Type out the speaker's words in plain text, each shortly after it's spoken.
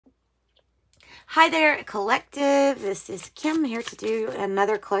Hi there, collective. This is Kim here to do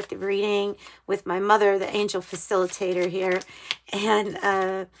another collective reading with my mother, the angel facilitator here,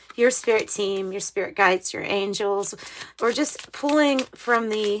 and your spirit team, your spirit guides, your angels. We're just pulling from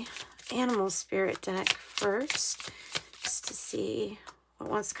the animal spirit deck first, just to see what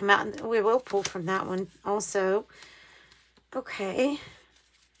wants to come out. And we will pull from that one also. Okay.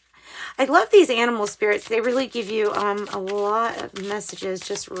 I love these animal spirits. They really give you a lot of messages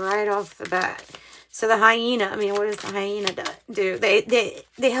just right off the bat. So the hyena, I mean, what does the hyena do? They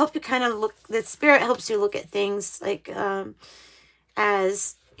help you kind of look, the spirit helps you look at things like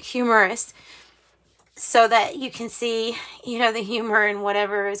as humorous, so that you can see, you know, the humor in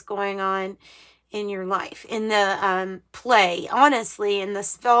whatever is going on in your life, in the play, honestly, in the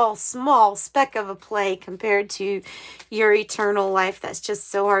small speck of a play compared to your eternal life. That's just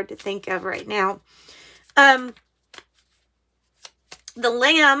so hard to think of right now. The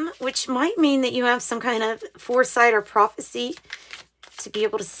lamb, which might mean that you have some kind of foresight or prophecy to be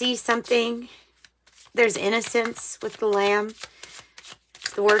able to see something. There's innocence with the lamb.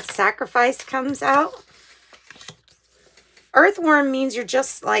 The word sacrifice comes out. Earthworm means you're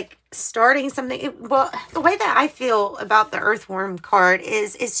just like starting something. Well, the way that I feel about the earthworm card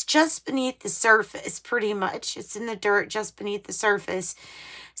is it's just beneath the surface, pretty much. It's in the dirt just beneath the surface.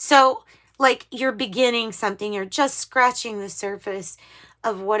 So like you're beginning something, you're just scratching the surface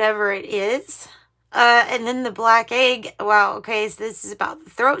of whatever it is. And then the black egg, wow, okay, so this is about the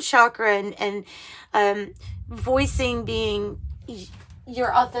throat chakra and voicing being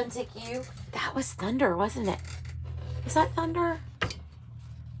your authentic you. That was thunder, wasn't it? Was that thunder?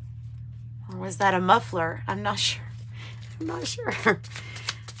 Or was that a muffler? I'm not sure. I'm not sure.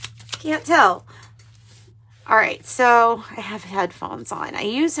 Can't tell. All right, so I have headphones on. I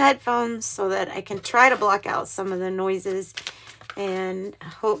use headphones so that I can try to block out some of the noises, and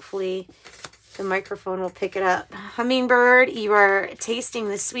hopefully the microphone will pick it up. Hummingbird, you are tasting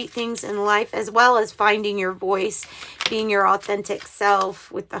the sweet things in life as well as finding your voice, being your authentic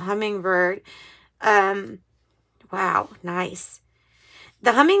self with the hummingbird. Wow, nice.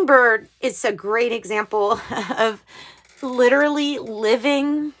 The hummingbird is a great example of literally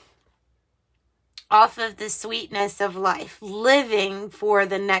living off of the sweetness of life, living for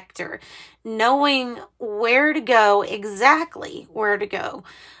the nectar, knowing where to go, exactly where to go,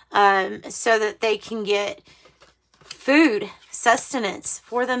 so that they can get food, sustenance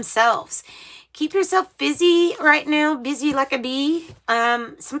for themselves. Keep yourself busy right now, busy like a bee.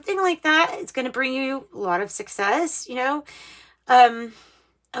 Something like that is going to bring you a lot of success, you know.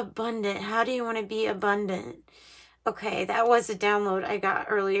 Abundant. How do you want to be abundant? Okay, that was a download I got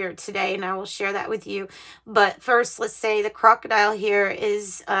earlier today, and I will share that with you. But first, let's say the crocodile here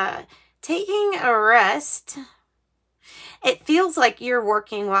is taking a rest. It feels like you're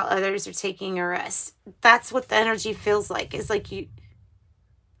working while others are taking a rest. That's what the energy feels like. It's like you...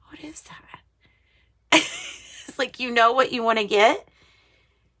 What is that? It's like you know what you want to get,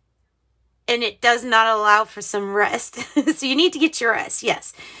 and it does not allow for some rest. So you need to get your rest.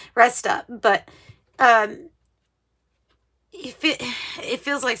 Yes, rest up. But it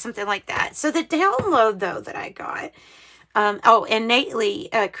feels like something like that. So the download, though, that I got, oh, innately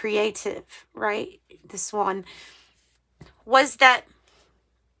creative, right? This one was that,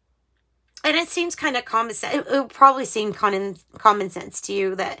 and it seems kind of common sense. It will probably seem common sense to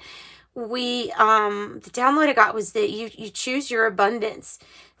you that the download I got was that you choose your abundance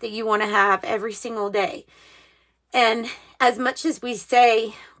that you want to have every single day. And as much as we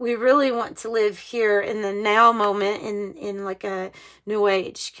say we really want to live here in the now moment, in like a New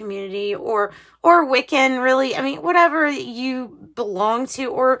Age community or Wiccan, really, I mean, whatever you belong to,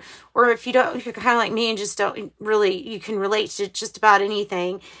 or if you don't, if you're kind of like me and just don't really, you can relate to just about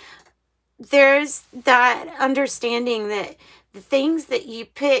anything. There's that understanding that the things that you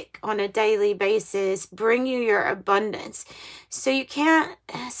pick on a daily basis bring you your abundance. So you can't,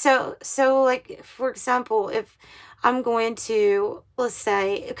 so like, for example, if I'm going to, let's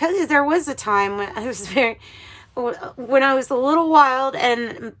say, because there was a time when I was when I was a little wild,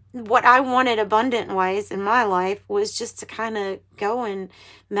 and what I wanted abundant-wise in my life was just to kind of go and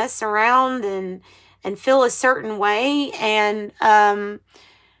mess around and feel a certain way. And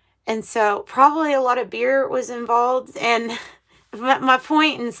so probably a lot of beer was involved. And my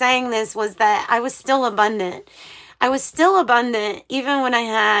point in saying this was that I was still abundant. I was still abundant even when I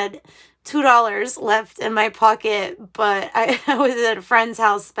had $2 left in my pocket, but I was at a friend's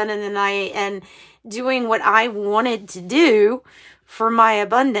house spending the night and doing what I wanted to do for my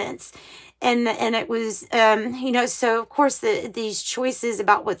abundance. And it was, you know, so of course these choices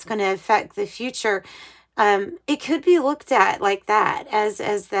about what's going to affect the future It could be looked at like that,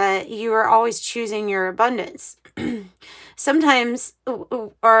 as that you are always choosing your abundance. Sometimes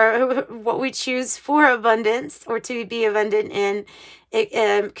or what we choose for abundance or to be abundant in,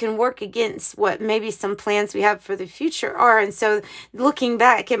 it can work against what maybe some plans we have for the future are. And so looking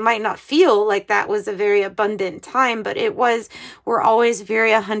back, it might not feel like that was a very abundant time, but it was. We're always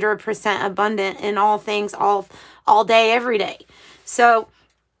very 100% abundant in all things, all day, every day. So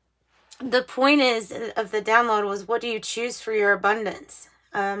the point is of the download was, what do you choose for your abundance?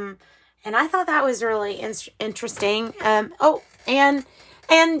 And I thought that was really interesting. Oh, and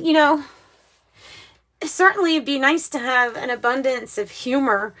you know, certainly it'd be nice to have an abundance of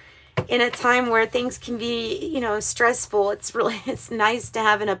humor in a time where things can be, you know, stressful. It's nice to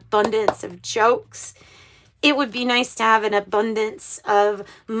have an abundance of jokes. It would be nice to have an abundance of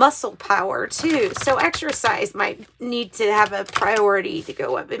muscle power too. So exercise might need to have a priority to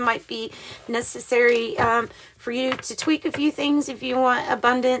go up. It might be necessary for you to tweak a few things if you want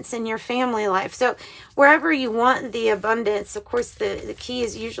abundance in your family life. So wherever you want the abundance, of course, the key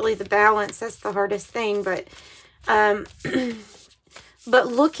is usually the balance. That's the hardest thing. But but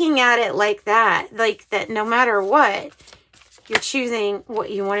looking at it like that no matter what, you're choosing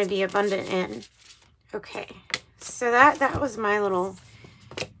what you want to be abundant in. Okay, so that was my little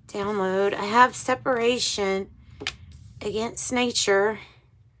download. I have separation against nature.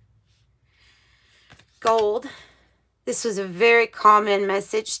 Gold. This was a very common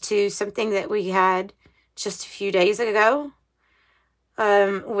message to something that we had just a few days ago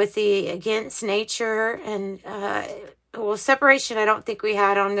with the against nature and, well, separation I don't think we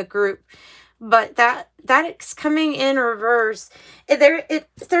had on the group. But that is coming in reverse.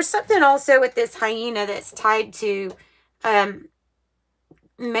 There's something also with this hyena that's tied to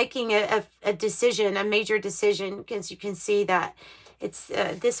making a decision, a major decision, because you can see that it's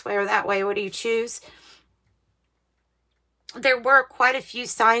this way or that way. What do you choose? There were quite a few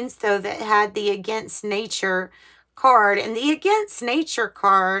signs, though, that had the against nature card. And the against nature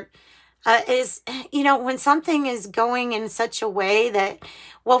card is, you know, when something is going in such a way that,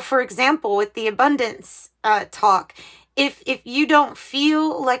 well, for example, with the abundance talk, if you don't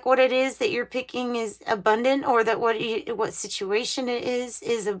feel like what it is that you're picking is abundant, or that what situation it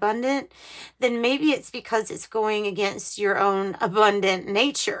is abundant, then maybe it's because it's going against your own abundant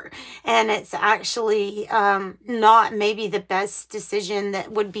nature, and it's actually not maybe the best decision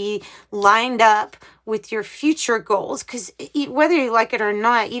that would be lined up with your future goals. Because whether you like it or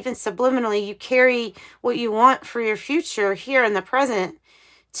not, even subliminally, you carry what you want for your future here in the present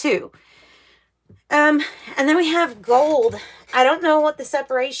too. And then we have gold. I don't know what the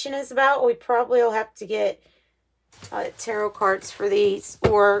separation is about. We probably will have to get tarot cards for these,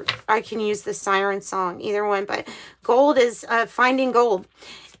 or I can use the siren song, either one. But gold is finding gold.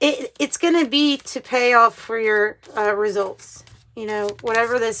 It's going to be to pay off for your results. You know,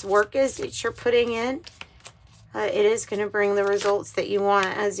 whatever this work is that you're putting in, it is going to bring the results that you want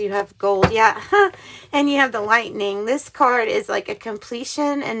as you have gold. Yeah, and you have the lightning. This card is like a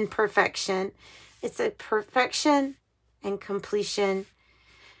completion and perfection. It's a perfection and completion.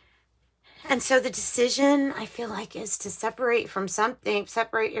 And so the decision, I feel like, is to separate from something,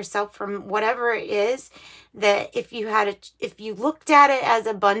 separate yourself from whatever it is, that if you looked at it as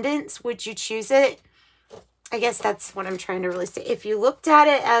abundance, would you choose it? I guess that's what I'm trying to really say. If you looked at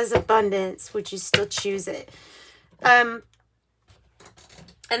it as abundance, would you still choose it? And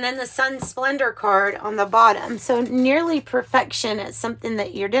then the Sun Splendor card on the bottom. So nearly perfection is something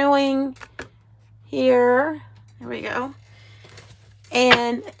that you're doing here. There we go.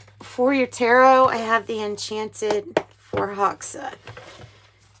 And for your tarot, I have the Enchanted for Hoxa.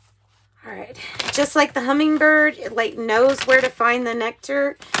 All right. Just like the hummingbird, it like knows where to find the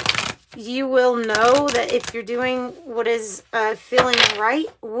nectar. You will know that if you're doing what is feeling right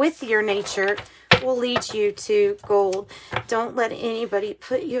with your nature, will lead you to gold. Don't let anybody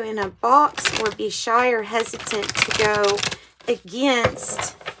put you in a box or be shy or hesitant to go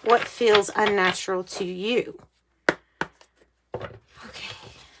against what feels unnatural to you. Okay.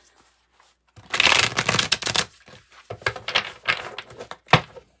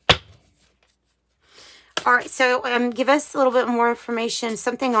 All right, so give us a little bit more information,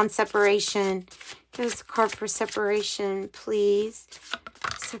 something on separation. Give us a card for separation, please.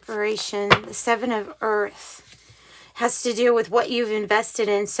 Separation, the Seven of Earth. Has to do with what you've invested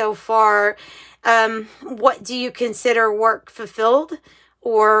in so far. What do you consider work fulfilled,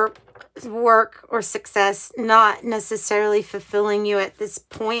 or work or success not necessarily fulfilling you at this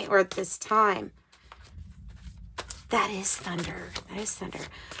point or at this time? That is thunder. That is thunder.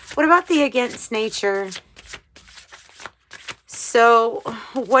 What about the against nature? So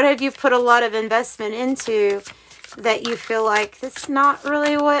what have you put a lot of investment into that you feel like this is not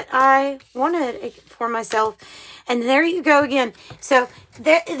really what I wanted for myself? And there you go again. So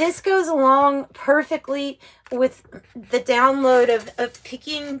this goes along perfectly with the download of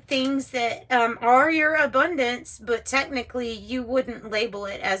picking things that are your abundance, but technically you wouldn't label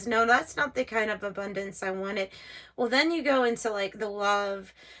it as, no, that's not the kind of abundance I wanted. Well, then you go into like the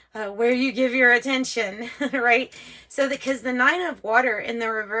love, where you give your attention, right? So because the 9 of water in the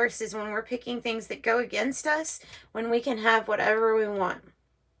reverse is when we're picking things that go against us, when we can have whatever we want.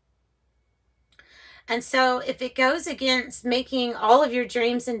 And so if it goes against making all of your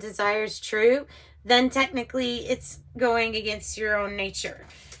dreams and desires true, then technically it's going against your own nature,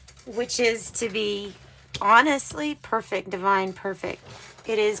 which is to be honestly perfect, divine, perfect.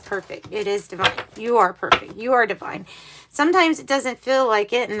 It is perfect. It is divine. You are perfect. You are divine. Sometimes it doesn't feel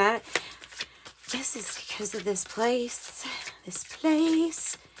like it, and I guess it's because of this place. This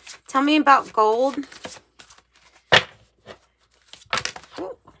place. Tell me about gold.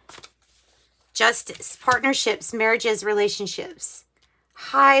 Justice, partnerships, marriages, relationships.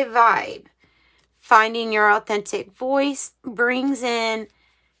 High vibe. Finding your authentic voice brings in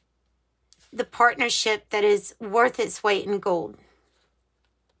the partnership that is worth its weight in gold.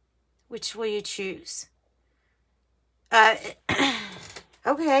 Which will you choose?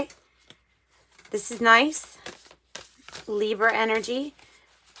 Okay. This is nice. Libra energy.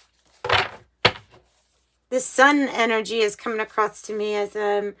 The sun energy is coming across to me as,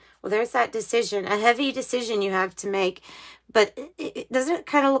 well, there's that decision, a heavy decision you have to make. But doesn't it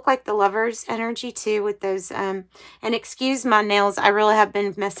kind of look like the Lovers energy too with those, and excuse my nails, I really have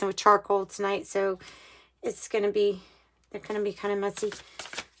been messing with charcoal tonight, so it's going to be, they're going to be kind of messy.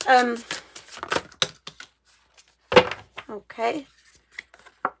 Okay.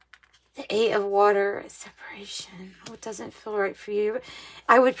 The 8 of water, separation. What doesn't feel right for you?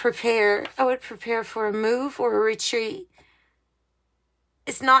 I would prepare for a move or a retreat.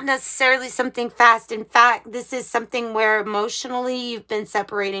 It's not necessarily something fast. In fact, this is something where emotionally you've been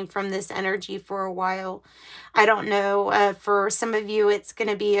separating from this energy for a while. I don't know. For some of you, it's going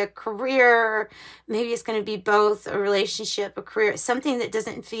to be a career. Maybe it's going to be both, a relationship, a career, something that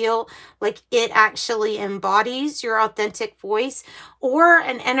doesn't feel like it actually embodies your authentic voice, or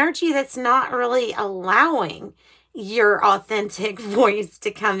an energy that's not really allowing your authentic voice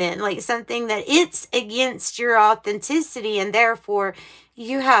to come in, like something that it's against your authenticity, and therefore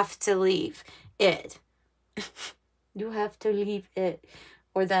you have to leave it. You have to leave it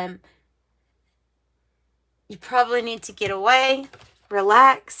or them. You probably need to get away,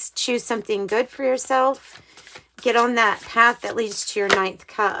 relax, choose something good for yourself, get on that path that leads to your 9th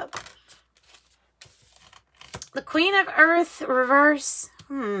cup. The Queen of Earth reverse.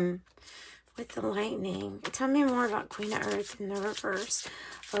 With the lightning. Tell me more about Queen of Earth in the reverse.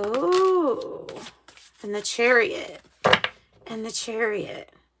 Oh, and the Chariot. And the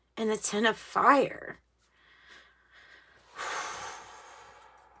Chariot. And the 10 of Fire.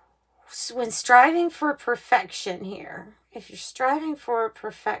 So when striving for perfection here, if you're striving for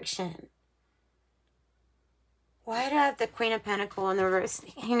perfection, why do I have the Queen of Pentacles in the reverse?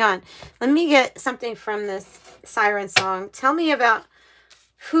 Hang on. Let me get something from this siren song. Tell me about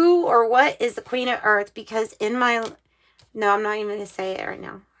who or what is the Queen of Earth, because in my... No, I'm not even going to say it right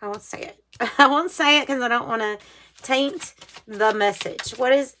now. I won't say it. I won't say it because I don't want to taint the message.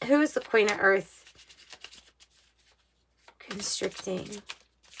 Who is the Queen of Earth? Constricting.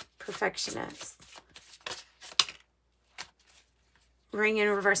 Perfectionist. Ring in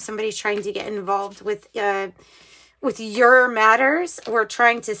reverse. Somebody's trying to get involved with your matters, or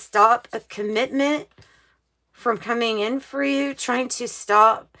trying to stop a commitment from coming in for you, trying to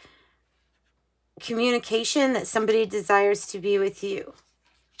stop communication that somebody desires to be with you.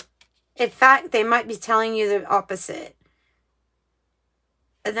 In fact, they might be telling you the opposite.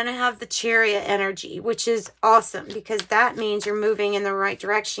 And then I have the Chariot energy, which is awesome, because that means you're moving in the right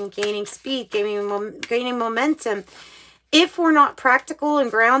direction, gaining speed, gaining momentum. If we're not practical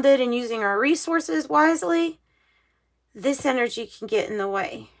and grounded and using our resources wisely, this energy can get in the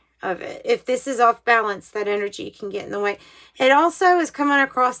way of it. If this is off balance, that energy can get in the way. It also is coming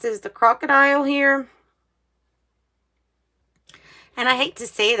across as the crocodile here. And I hate to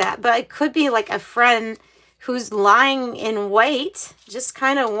say that, but it could be like a friend who's lying in wait, just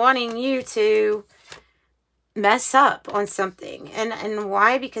kind of wanting you to mess up on something. And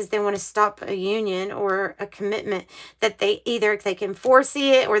why? Because they want to stop a union or a commitment that they can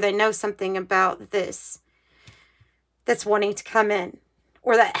foresee it, or they know something about this that's wanting to come in,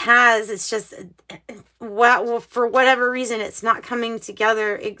 or that has, it's just, well, for whatever reason, it's not coming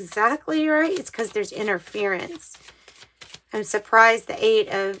together exactly right. It's because there's interference. I'm surprised the Eight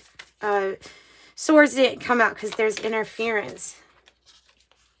of Swords didn't come out because there's interference.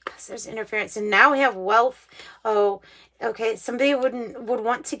 There's interference. And now we have wealth. Oh, okay. Somebody would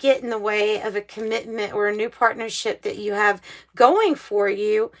want to get in the way of a commitment or a new partnership that you have going for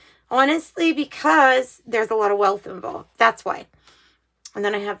you. Honestly, because there's a lot of wealth involved. That's why. And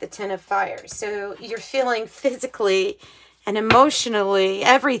then I have the Ten of Fire. So you're feeling physically and emotionally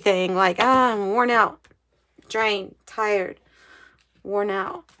everything like, I'm worn out, drained, tired, worn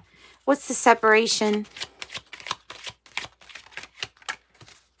out. What's the separation?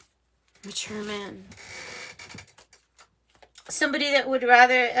 Mature man. Somebody that would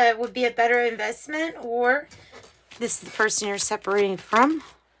rather, would be a better investment, or this is the person you're separating from.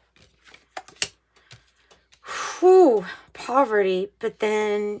 Whew, poverty, but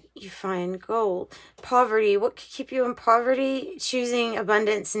then you find gold. Poverty, what could keep you in poverty? Choosing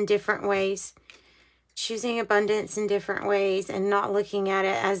abundance in different ways. Choosing abundance in different ways and not looking at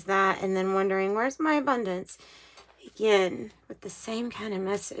it as that and then wondering, where's my abundance? Again, with the same kind of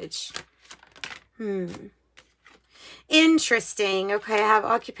message. Interesting. Okay, I have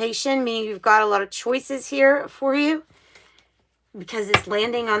occupation, meaning you've got a lot of choices here for you. Because it's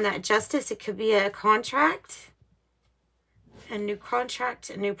landing on that justice. It could be a contract. A new contract,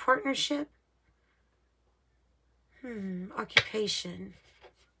 a new partnership. Occupation.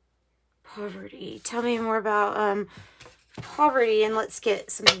 Poverty. Tell me more about poverty, and let's get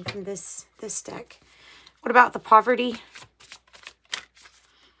something from this deck. What about the poverty?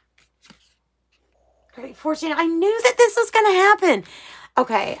 Great fortune. I knew that this was going to happen.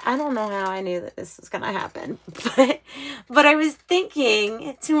 Okay, I don't know how I knew that this was going to happen, but I was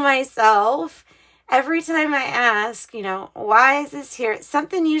thinking to myself, every time I ask, you know, why is this here? It's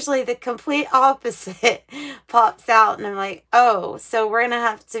something usually the complete opposite pops out. And I'm like, oh, so we're going to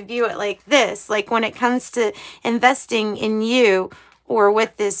have to view it like this. Like when it comes to investing in you or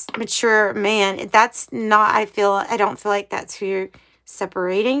with this mature man, that's not, I don't feel like that's who you're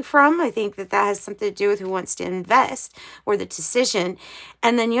separating from. I think that has something to do with who wants to invest or the decision.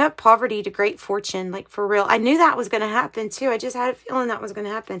 And then you have poverty to great fortune, like for real. I knew that was going to happen too. I just had a feeling that was going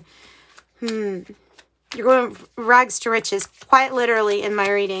to happen. You're going rags to riches. Quite literally in my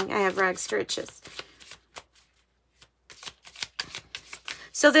reading, I have rags to riches.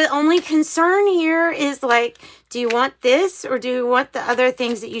 So the only concern here is like, do you want this or do you want the other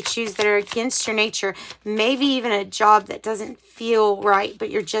things that you choose that are against your nature? Maybe even a job that doesn't feel right, but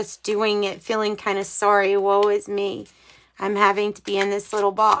you're just doing it, feeling kind of sorry. Woe is me. I'm having to be in this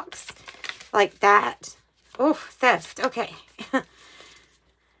little box like that. Oh, theft. Okay.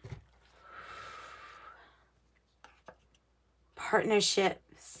 Partnership,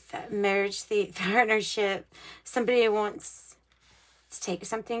 marriage, the partnership. Somebody wants to take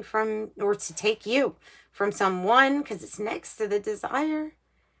something from, or to take you from someone, because it's next to the desire.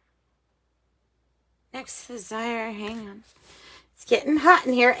 Next to the desire. Hang on. It's getting hot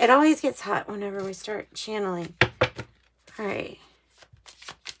in here. It always gets hot whenever we start channeling. All right.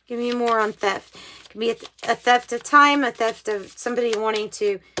 Give me more on theft. It can be a theft of time, a theft of somebody wanting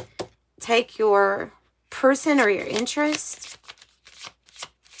to take your person or your interest.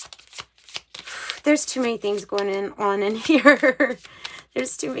 There's too many things going on in here.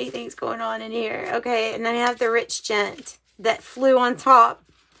 There's too many things going on in here. Okay, and then I have the rich gent that flew on top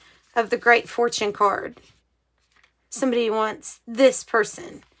of the great fortune card. Somebody wants this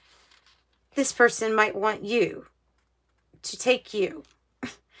person. This person might want you to take you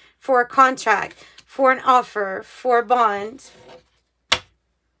for a contract, for an offer, for a bond,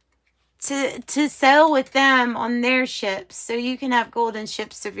 to sail with them on their ships so you can have golden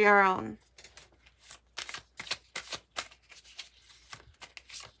ships of your own.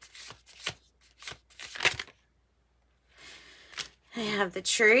 I have the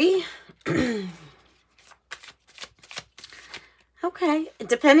tree. Okay,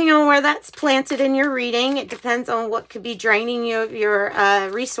 depending on where that's planted in your reading, it depends on what could be draining you of your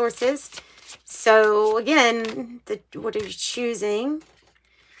resources. So again, what are you choosing?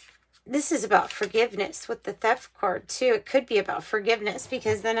 This is about forgiveness with the theft card too. It could be about forgiveness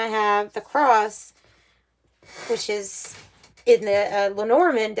because then I have the cross, which is in the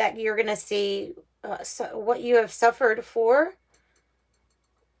Lenormand deck. You're going to see what you have suffered for,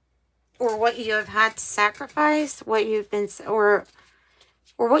 or what you have had to sacrifice, what you've been, or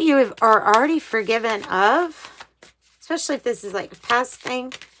what you are already forgiven of, especially if this is like a past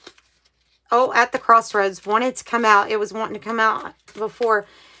thing. Oh, at the crossroads, wanted to come out. It was wanting to come out before.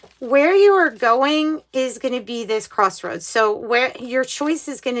 Where you are going is going to be this crossroads. So where your choice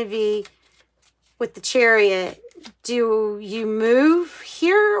is going to be with the Chariot. Do you move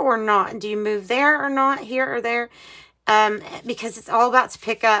here or not? Do you move there or not? Here or there? because it's all about to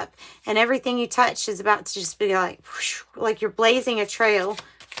pick up, and everything you touch is about to just be like, whoosh, like you're blazing a trail.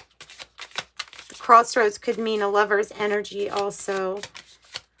 The crossroads could mean a lover's energy also.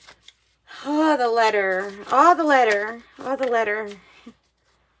 Oh, the letter. Oh, the letter. Oh, the letter.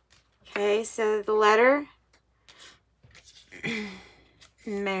 Okay, so the letter.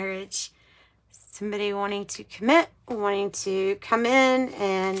 Marriage. Somebody wanting to commit, wanting to come in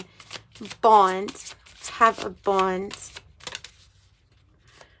and bond. Have a bond.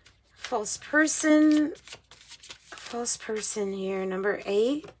 False person. False person here. Number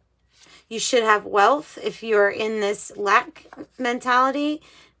 8. You should have wealth. If you're in this lack mentality,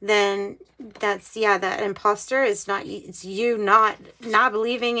 then that's, yeah, that imposter is not, it's you not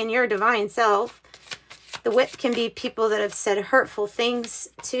believing in your divine self. The whip can be people that have said hurtful things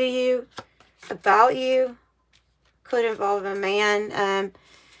to you, about you. Could involve a man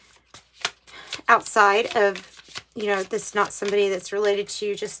outside of, you know, this is not somebody that's related to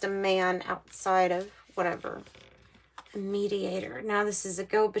you, just a man outside of whatever. A mediator. Now this is a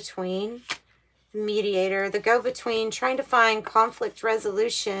go-between. Mediator, the go-between, trying to find conflict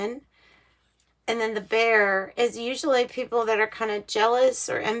resolution. And then the bear is usually people that are kind of jealous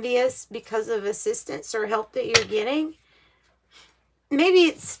or envious because of assistance or help that you're getting. Maybe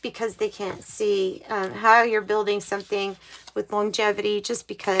it's because they can't see how you're building something with longevity just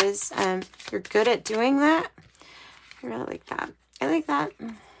because you're good at doing that. I really like that. I like that.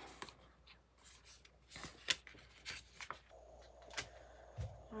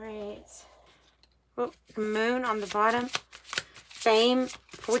 All right. Oh, the moon on the bottom. Fame,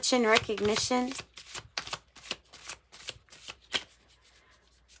 fortune, recognition.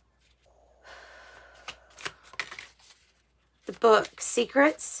 The book,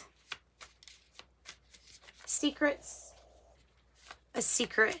 secrets. Secrets. A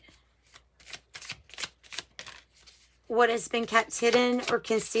secret. What has been kept hidden or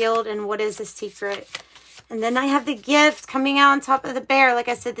concealed, and what is a secret? And then I have the gift coming out on top of the bear. Like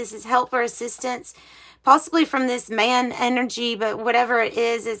I said, this is help or assistance, possibly from this man energy, but whatever it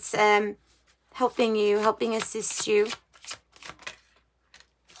is, it's helping you, helping assist you.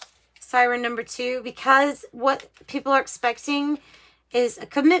 Siren number 2, because what people are expecting is a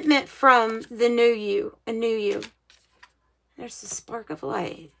commitment from the new you, a new you. There's a spark of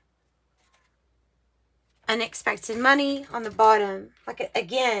light. Unexpected money on the bottom. Like,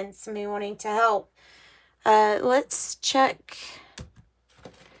 again, somebody wanting to help. Let's check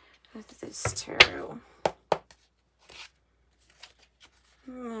with this tarot.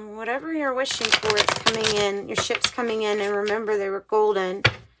 Whatever you're wishing for, it's coming in. Your ship's coming in, and remember, they were golden.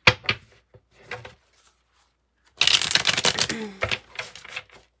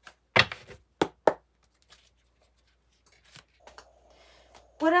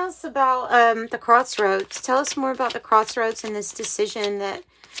 What else about the crossroads? Tell us more about the crossroads and this decision that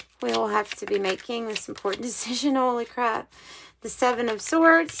we all have to be making, this important decision. Holy crap. The 7 of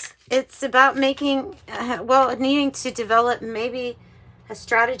Swords. It's about making, well, needing to develop maybe a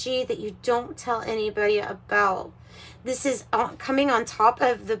strategy that you don't tell anybody about. This is coming on top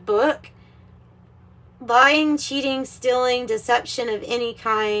of the book. Lying, cheating, stealing, deception of any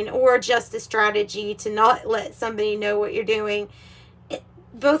kind, or just a strategy to not let somebody know what you're doing.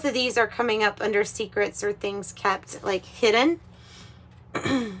 Both of these are coming up under secrets or things kept, like, hidden.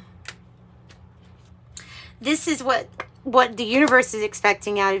 This is what the universe is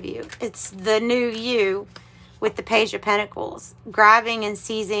expecting out of you. It's the new you with the Page of Pentacles. Grabbing and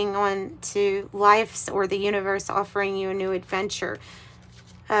seizing on to life's or the universe offering you a new adventure.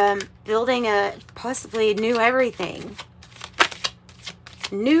 Building a possibly new everything.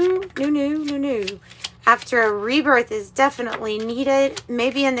 New. After a rebirth is definitely needed.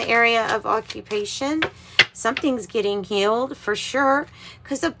 Maybe in the area of occupation. Something's getting healed for sure.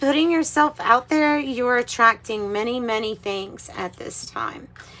 Because of putting yourself out there, you're attracting many, many things at this time.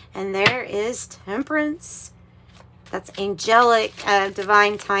 And there is Temperance. That's angelic,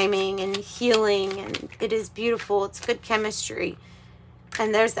 divine timing and healing. And it is beautiful. It's good chemistry.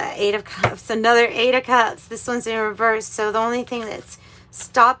 And there's that 8 of Cups. Another 8 of Cups. This one's in reverse. So the only thing that's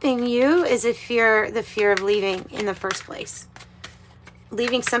stopping you is the fear of leaving in the first place.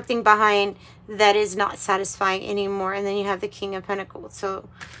 Leaving something behind that is not satisfying anymore. And then you have the King of Pentacles. So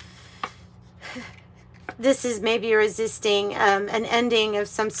this is maybe resisting an ending of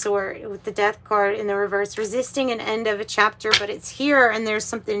some sort with the Death card in the reverse. Resisting an end of a chapter, but it's here and there's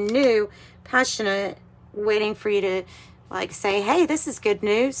something new, passionate, waiting for you to, like, say, hey, this is good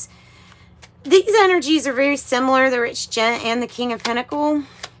news. These energies are very similar, the Rich Gent and the King of Pentacles.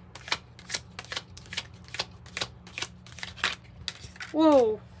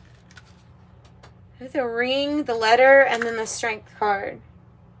 Whoa. The ring, the letter, and then the strength card.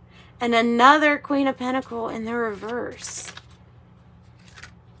 And another Queen of Pentacles in the reverse.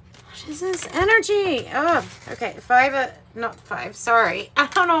 What is this energy? Oh, okay. Not five, sorry. I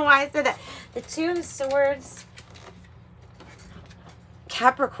don't know why I said that. The Two of Swords.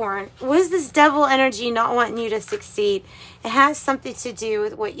 Capricorn. What is this devil energy not wanting you to succeed? It has something to do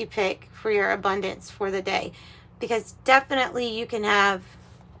with what you pick for your abundance for the day. Because definitely you can have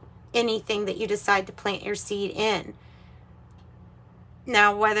anything that you decide to plant your seed in.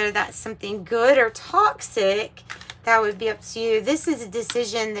 Now, whether that's something good or toxic, that would be up to you. This is a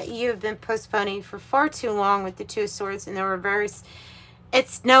decision that you have been postponing for far too long with the Two of Swords in the reverse.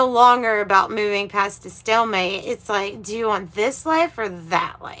 It's no longer about moving past a stalemate. It's like, do you want this life or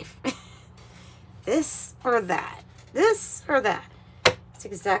that life? This or that? This or that? That's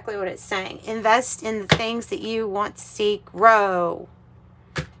exactly what it's saying. Invest in the things that you want to see grow.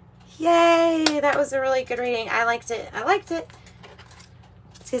 Yay! That was a really good reading. I liked it. I liked it.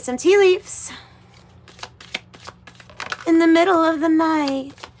 Let's get some tea leaves. In the middle of the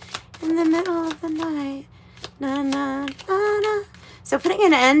night. In the middle of the night. Na na na na. So putting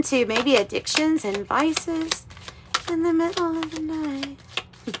an end to maybe addictions and vices. In the middle of the night.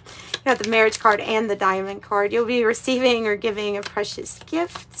 You got the marriage card and the diamond card. You'll be receiving or giving a precious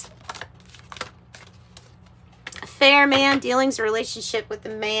gift. Fair man, dealings or relationship with a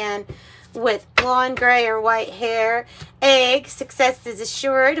man with blonde, gray, or white hair. Egg, success is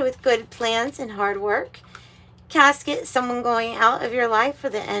assured with good plans and hard work. Casket, someone going out of your life for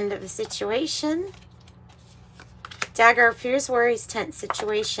the end of a situation. Dagger, fears, worries, tense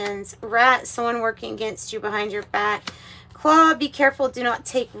situations. Rat, someone working against you behind your back. Claw, be careful, do not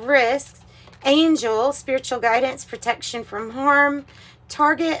take risks. Angel, spiritual guidance, protection from harm.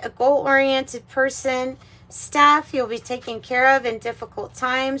 Target, a goal-oriented person. Staff, you'll be taken care of in difficult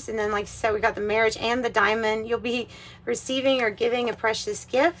times. And then, like I said, we got the marriage and the diamond. You'll be receiving or giving a precious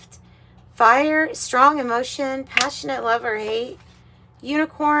gift. Fire, strong emotion, passionate love or hate.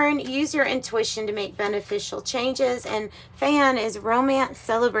 Unicorn, use your intuition to make beneficial changes. And fan is romance,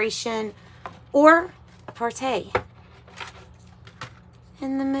 celebration, or a party.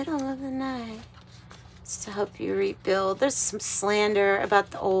 In the middle of the night. It's to help you rebuild. There's some slander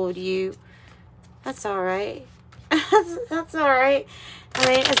about the old you. That's all right. That's all right. I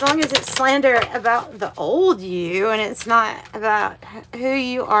mean, as long as it's slander about the old you and it's not about who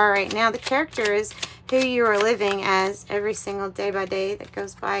you are right now. The character is who you are living as every single day by day that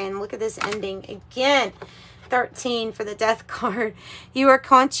goes by. And look at this ending again. 13 for the death card. You are a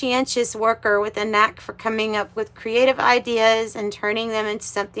conscientious worker with a knack for coming up with creative ideas and turning them into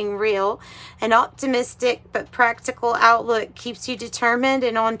something real. An optimistic but practical outlook keeps you determined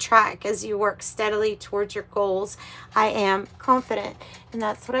and on track as you work steadily towards your goals. I am confident. And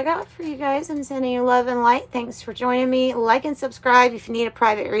that's what I got for you guys. I'm sending you love and light. Thanks for joining me. Like and subscribe if you need a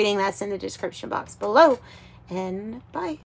private reading. That's in the description box below. And bye.